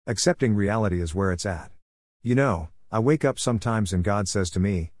Accepting reality is where it's at. You know, I wake up sometimes and God says to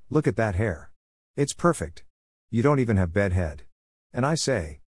me, "Look at that hair. It's perfect. You don't even have bedhead." And I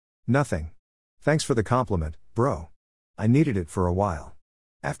say, "Nothing. Thanks for the compliment, bro. I needed it for a while."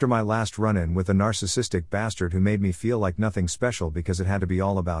 After my last run-in with a narcissistic bastard who made me feel like nothing special because it had to be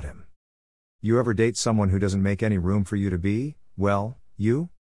all about him. You ever date someone who doesn't make any room for you to be, well, you?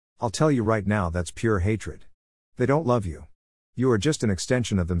 I'll tell you right now, that's pure hatred. They don't love you. You are just an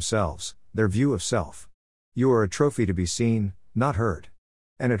extension of themselves, their view of self. You are a trophy to be seen, not heard.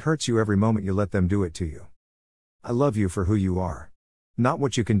 And it hurts you every moment you let them do it to you. I love you for who you are. Not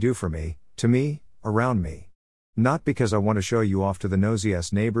what you can do for me, to me, around me. Not because I want to show you off to the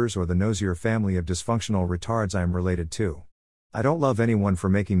nosy-ass neighbors or the nosier family of dysfunctional retards I am related to. I don't love anyone for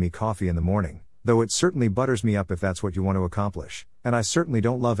making me coffee in the morning, though it certainly butters me up if that's what you want to accomplish, and I certainly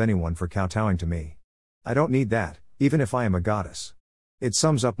don't love anyone for kowtowing to me. I don't need that, even if I am a goddess. It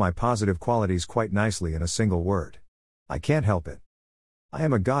sums up my positive qualities quite nicely in a single word. I can't help it. I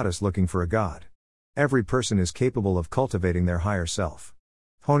am a goddess looking for a god. Every person is capable of cultivating their higher self.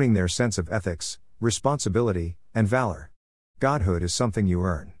 Honing their sense of ethics, responsibility, and valor. Godhood is something you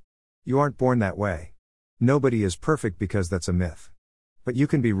earn. You aren't born that way. Nobody is perfect because that's a myth. But you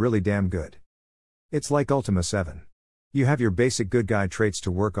can be really damn good. It's like Ultima 7. You have your basic good guy traits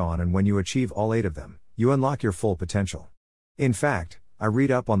to work on, and when you achieve all 8 of them, you unlock your full potential. In fact, I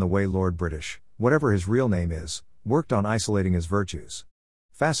read up on the way Lord British, whatever his real name is, worked on isolating his virtues.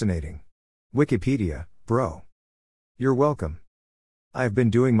 Fascinating. Wikipedia, bro. You're welcome. I have been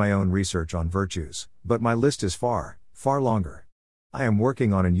doing my own research on virtues, but my list is far, far longer. I am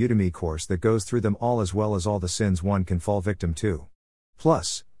working on an Udemy course that goes through them all, as well as all the sins one can fall victim to.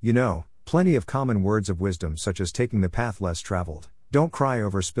 Plus, you know, plenty of common words of wisdom such as taking the path less traveled, don't cry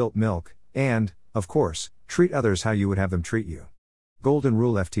over spilt milk, and, of course, treat others how you would have them treat you. Golden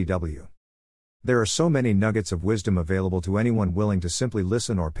Rule FTW. There are so many nuggets of wisdom available to anyone willing to simply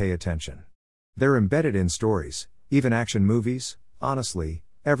listen or pay attention. They're embedded in stories, even action movies, honestly,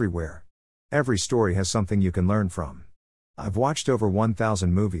 everywhere. Every story has something you can learn from. I've watched over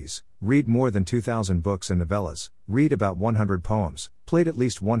 1,000 movies, read more than 2,000 books and novellas, read about 100 poems, played at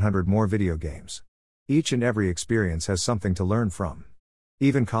least 100 more video games. Each and every experience has something to learn from.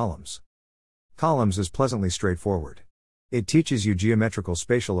 Even Columns. Columns is pleasantly straightforward. It teaches you geometrical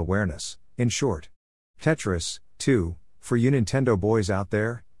spatial awareness, in short. Tetris, too, for you Nintendo boys out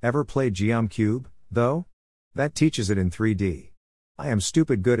there, ever played GeomeCube, though? That teaches it in 3D. I am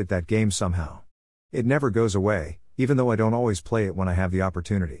stupid good at that game somehow. It never goes away, even though I don't always play it when I have the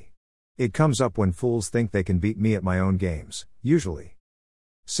opportunity. It comes up when fools think they can beat me at my own games, usually.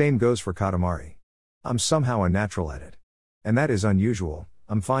 Same goes for Katamari. I'm somehow a natural at it. And that is unusual,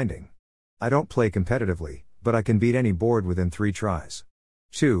 I'm finding. I don't play competitively, but I can beat any board within 3 tries.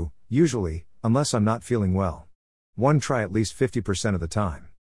 2, usually, unless I'm not feeling well. 1 try at least 50% of the time.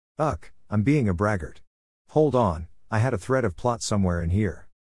 I'm being a braggart. Hold on, I had a thread of plot somewhere in here.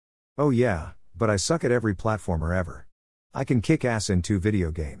 Oh yeah, but I suck at every platformer ever. I can kick ass in 2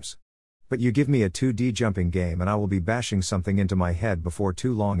 video games. But you give me a 2D jumping game and I will be bashing something into my head before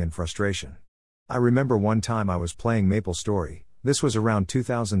too long in frustration. I remember one time I was playing MapleStory, this was around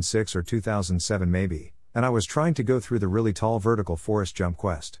 2006 or 2007 maybe, and I was trying to go through the really tall vertical forest jump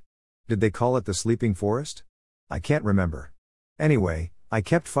quest. Did they call it the Sleeping Forest? I can't remember. Anyway, I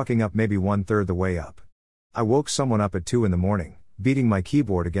kept fucking up maybe 1/3 the way up. I woke someone up at 2 in the morning, beating my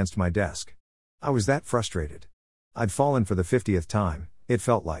keyboard against my desk. I was that frustrated. I'd fallen for the 50th time, it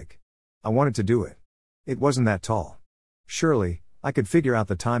felt like. I wanted to do it. It wasn't that tall. Surely, I could figure out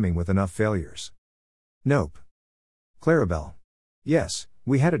the timing with enough failures. Nope. Clarabelle. Yes,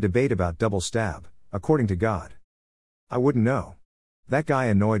 we had a debate about double stab, according to God. I wouldn't know. That guy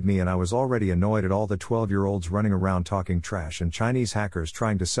annoyed me, and I was already annoyed at all the 12-year-olds running around talking trash and Chinese hackers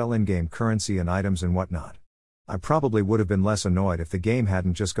trying to sell in-game currency and items and whatnot. I probably would have been less annoyed if the game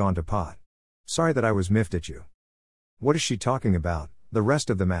hadn't just gone to pot. Sorry that I was miffed at you. What is she talking about? The rest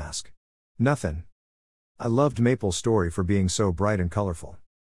of them ask. Nothing. I loved MapleStory for being so bright and colorful.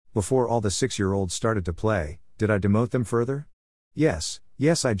 Before all the 6-year-olds started to play, did I demote them further? Yes,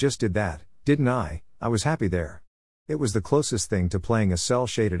 I just did that, didn't I? I was happy there. It was the closest thing to playing a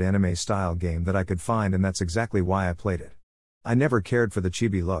cel-shaded anime-style game that I could find, and that's exactly why I played it. I never cared for the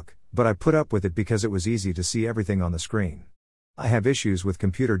chibi look, but I put up with it because it was easy to see everything on the screen. I have issues with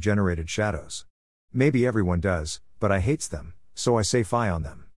computer-generated shadows. Maybe everyone does, but I hates them, so I say fie on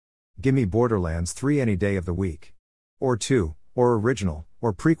them. Gimme Borderlands 3 any day of the week. Or 2, or original,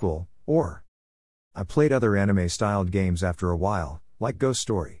 or prequel, or... I played other anime-styled games after a while, like Ghost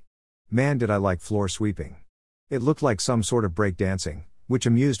Story. Man, did I like floor sweeping. It looked like some sort of break dancing, which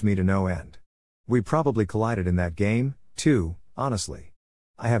amused me to no end. We probably collided in that game, too, honestly.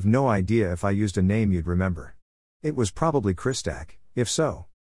 I have no idea if I used a name you'd remember. It was probably Christak, if so.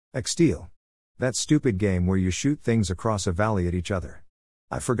 Xsteel. That stupid game where you shoot things across a valley at each other.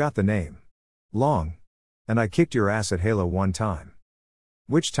 I forgot the name. Long. And I kicked your ass at Halo one time.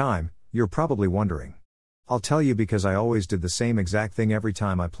 Which time, you're probably wondering. I'll tell you because I always did the same exact thing every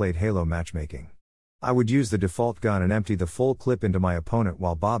time I played Halo matchmaking. I would use the default gun and empty the full clip into my opponent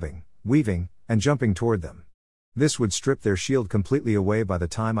while bobbing, weaving, and jumping toward them. This would strip their shield completely away by the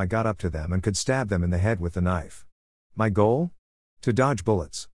time I got up to them and could stab them in the head with the knife. My goal? To dodge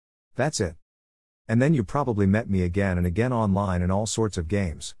bullets. That's it. And then you probably met me again and again online in all sorts of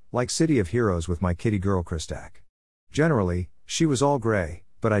games, like City of Heroes with my kitty girl Christak. Generally, she was all gray,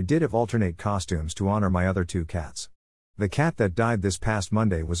 but I did have alternate costumes to honor my other two cats. The cat that died this past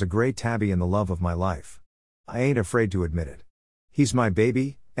Monday was a gray tabby and the love of my life. I ain't afraid to admit it. He's my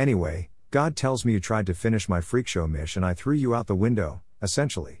baby, anyway. God tells me you tried to finish my freak show mission and I threw you out the window,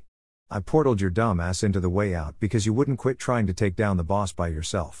 essentially. I portaled your dumb ass into the way out because you wouldn't quit trying to take down the boss by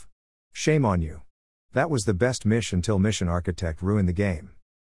yourself. Shame on you. That was the best mission until Mission Architect ruined the game.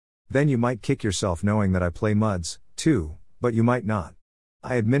 Then you might kick yourself knowing that I play MUDs, too, but you might not.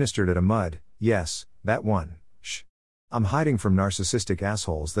 I administered at a MUD, yes, that one, shh. I'm hiding from narcissistic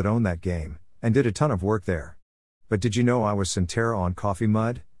assholes that own that game, and did a ton of work there. But did you know I was Centera on Coffee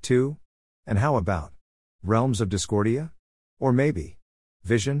MUD, too? And how about Realms of Discordia? Or maybe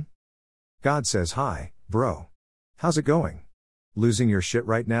Vision? God says hi, bro. How's it going? Losing your shit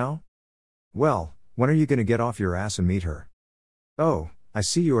right now? Well, when are you gonna get off your ass and meet her? Oh, I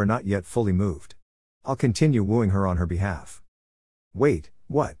see you are not yet fully moved. I'll continue wooing her on her behalf. Wait,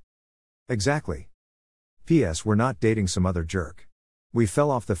 what? Exactly. P.S. We're not dating some other jerk. We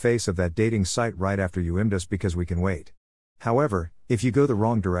fell off the face of that dating site right after you immed us because we can wait. However, if you go the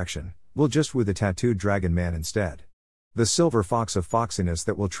wrong direction, we'll just woo the tattooed dragon man instead. The silver fox of foxiness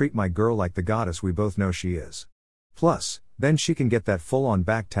that will treat my girl like the goddess we both know she is. Plus, then she can get that full-on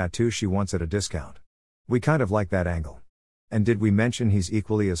back tattoo she wants at a discount. We kind of like that angle. And did we mention he's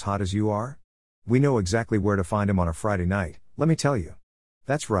equally as hot as you are? We know exactly where to find him on a Friday night, let me tell you.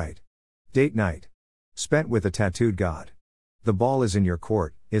 That's right. Date night. Spent with a tattooed god. The ball is in your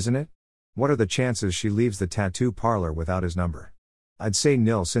court, isn't it? What are the chances she leaves the tattoo parlor without his number? I'd say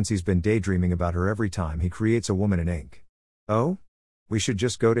nil since he's been daydreaming about her every time he creates a woman in ink. Oh? We should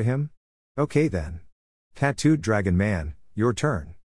just go to him? Okay then. Tattooed dragon man, your turn.